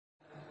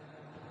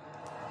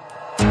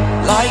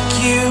like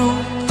you,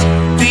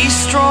 be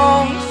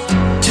strong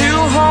to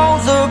hold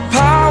the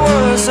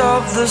powers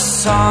of the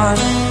sun.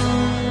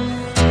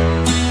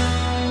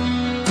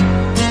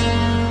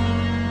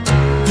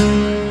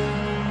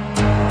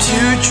 To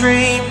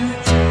dream,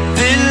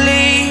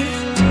 believe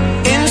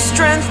in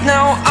strength.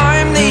 Now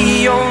I'm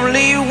the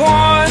only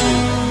one,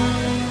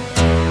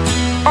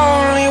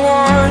 only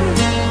one.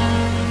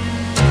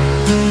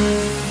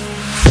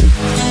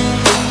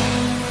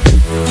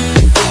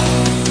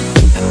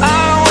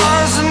 I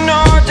was an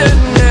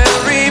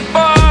ordinary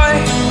boy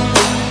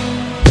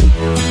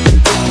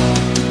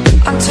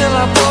until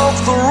I broke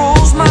the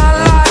rules. My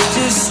life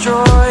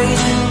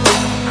destroyed,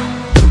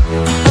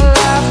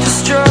 life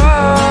destroyed.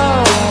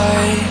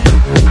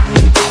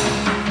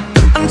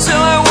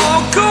 Until I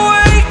woke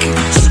awake,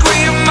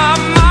 scream my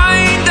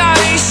mind,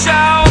 I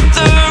shout,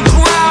 the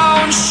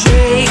ground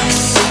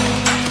shakes.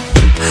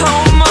 How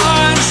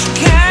much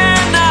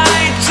can I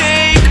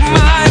take?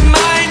 My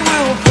mind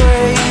will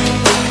break.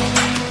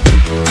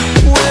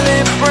 Will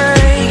it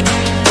break?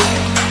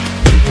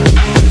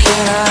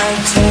 Can I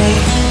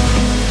take?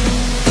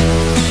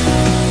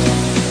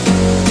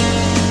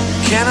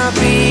 Can I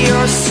be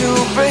your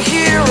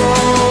superhero?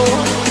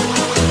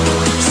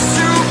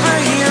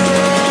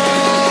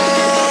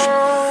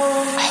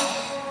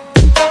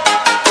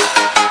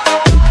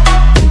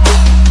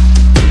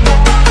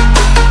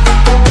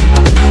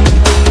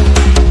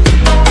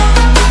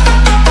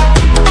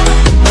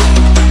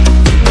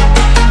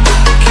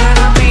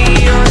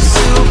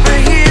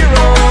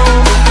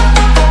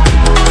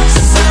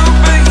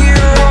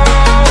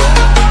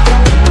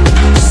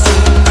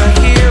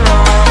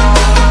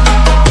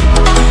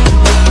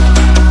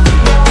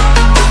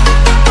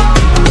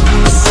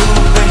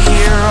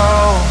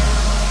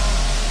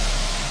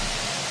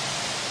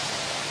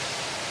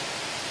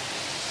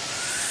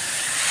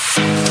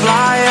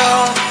 Fly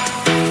up,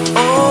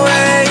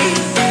 away.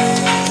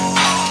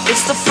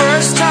 It's the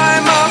first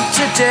time of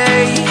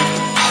today.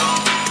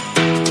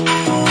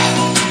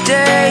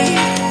 Today.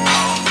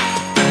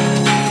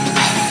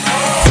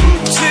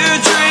 To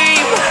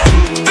dream,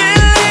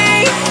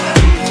 believe.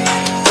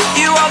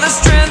 You are the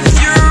strength,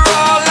 you're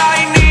all I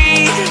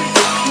need.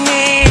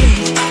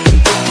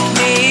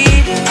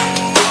 Need.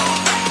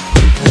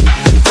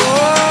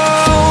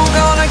 Oh,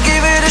 gonna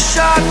give it a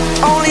shot.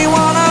 Only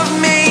one of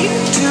me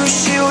to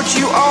shield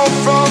you all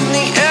from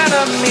the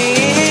enemy.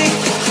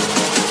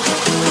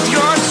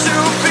 You're a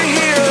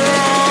superhero.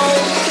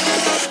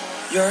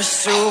 You're a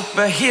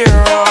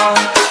superhero.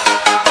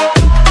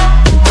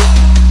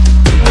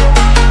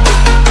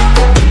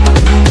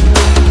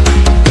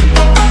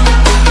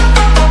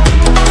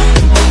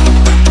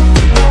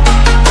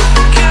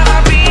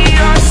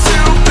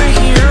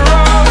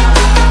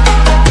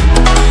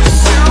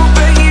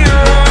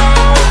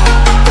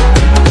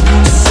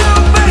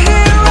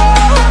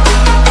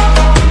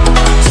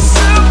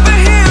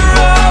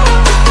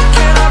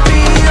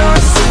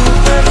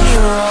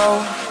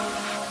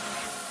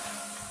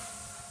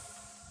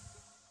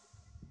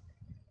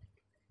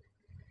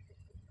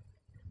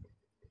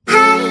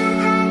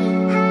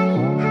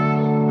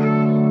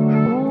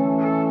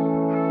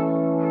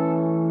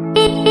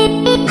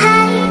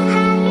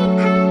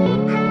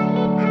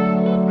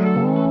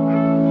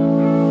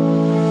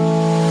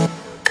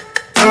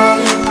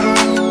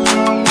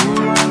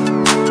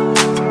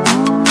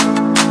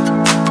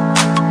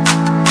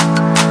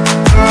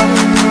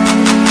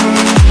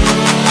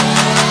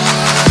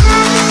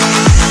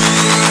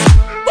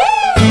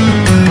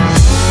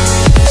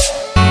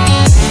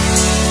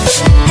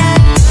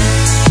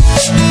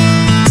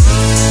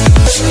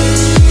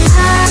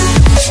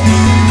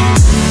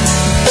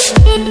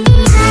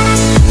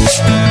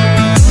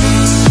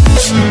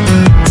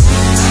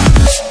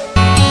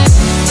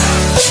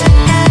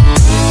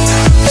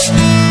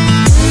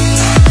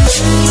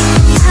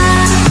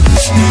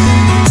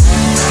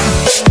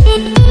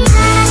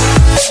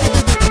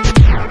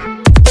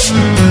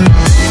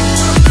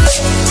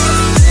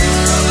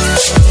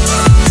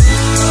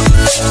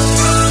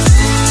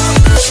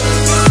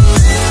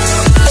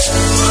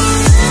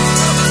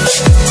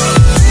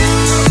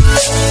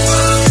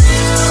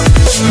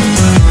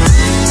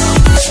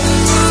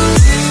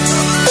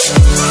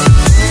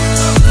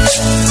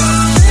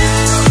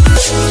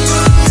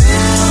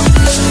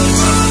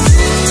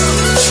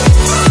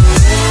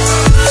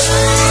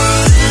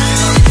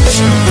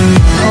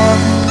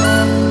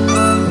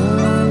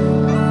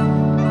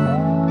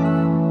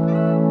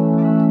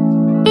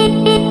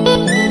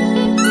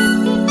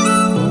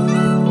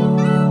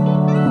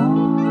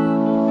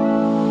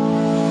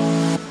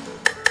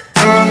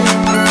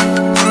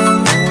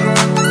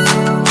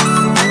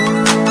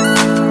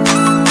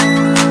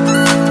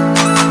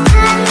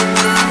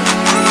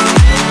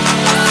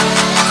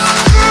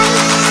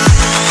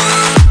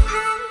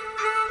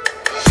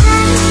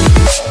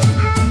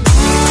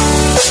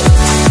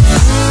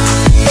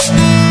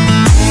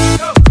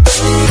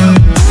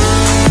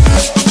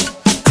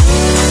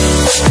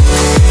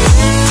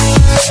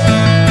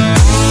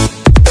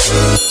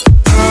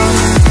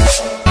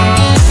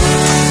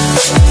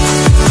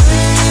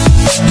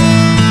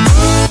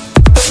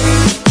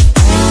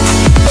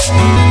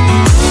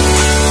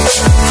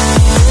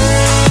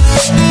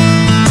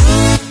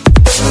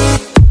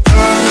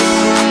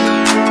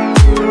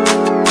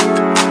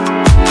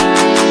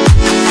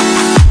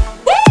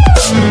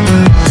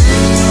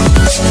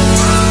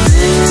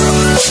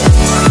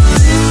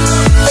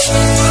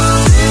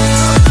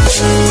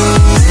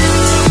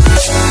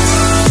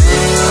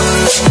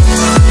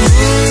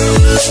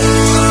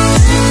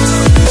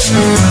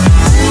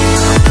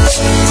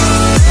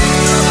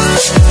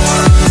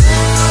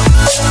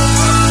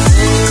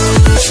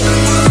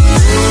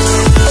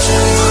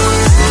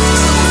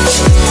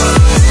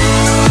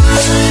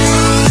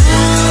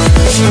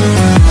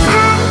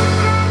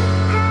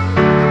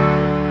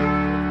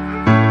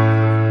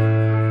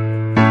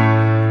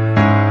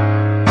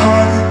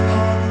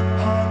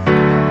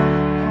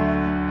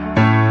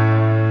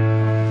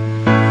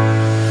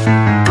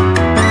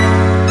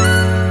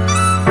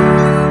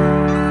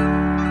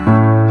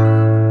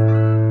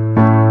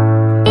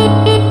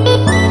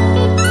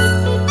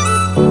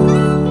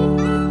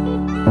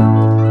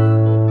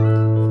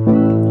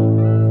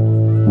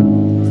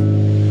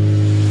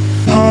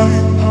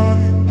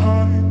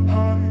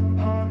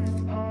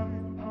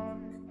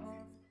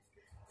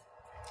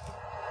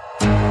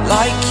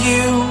 like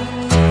you,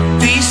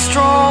 be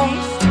strong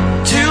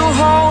to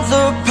hold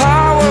the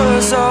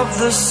powers of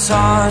the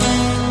sun.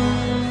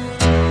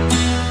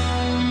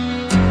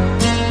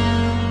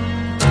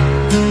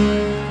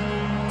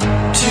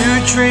 To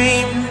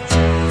dream,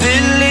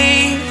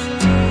 believe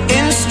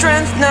in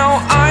strength, now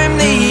I'm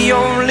the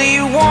only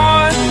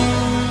one,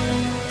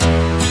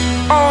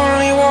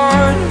 only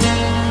one.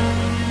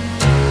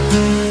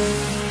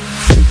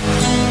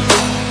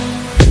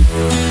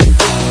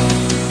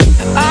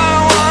 I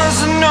was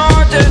an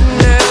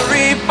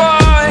ordinary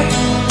boy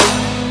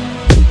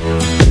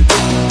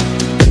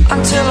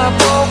until I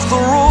broke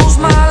the rules,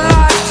 my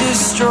life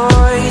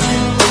destroyed,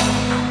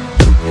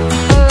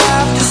 my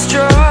life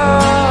destroyed.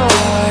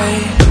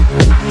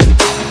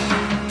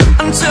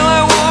 Until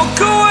I woke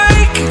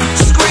awake,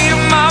 scream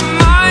my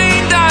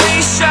mind, I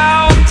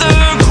shout, the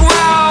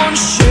ground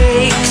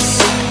shakes.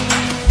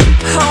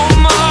 How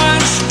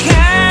much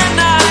can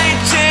I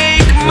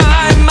take?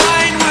 My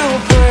mind will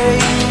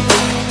break.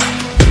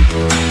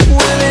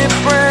 Will it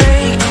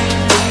break?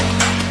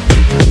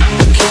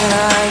 Can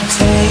I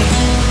take?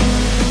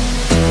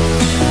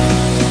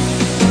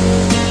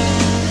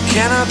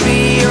 Can I be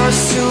your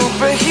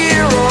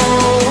superhero?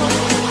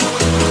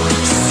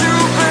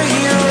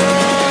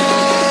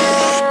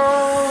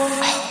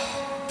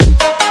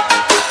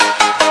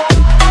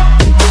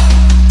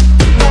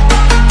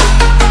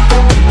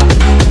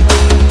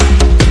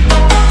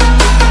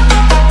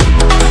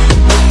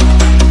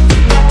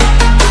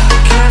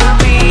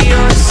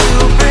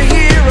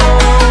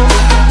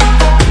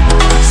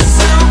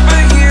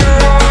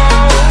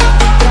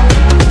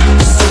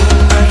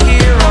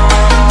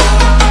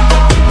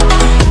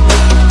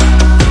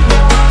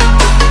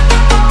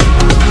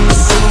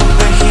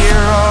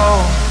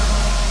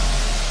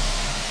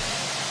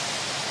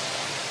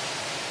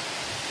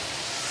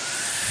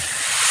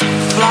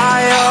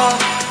 Fly up,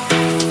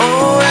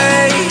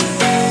 away.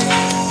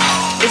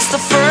 It's the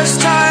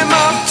first time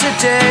of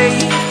today.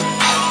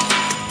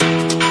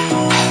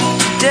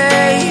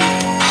 Today.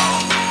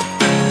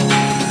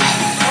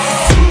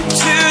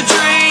 To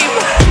dream,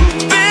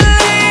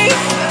 believe.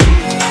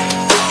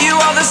 You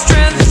are the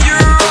strength,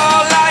 you're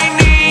all I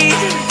need.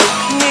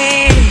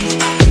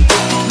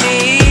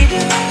 Need.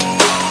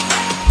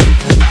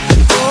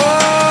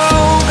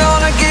 Oh,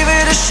 gonna give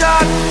it a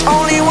shot.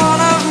 Only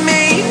one of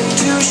me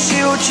to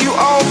shield you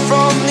all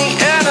from the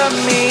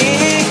enemy.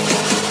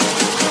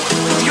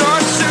 You're a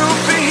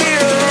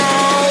superhero.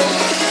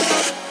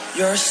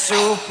 You're a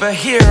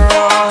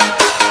superhero.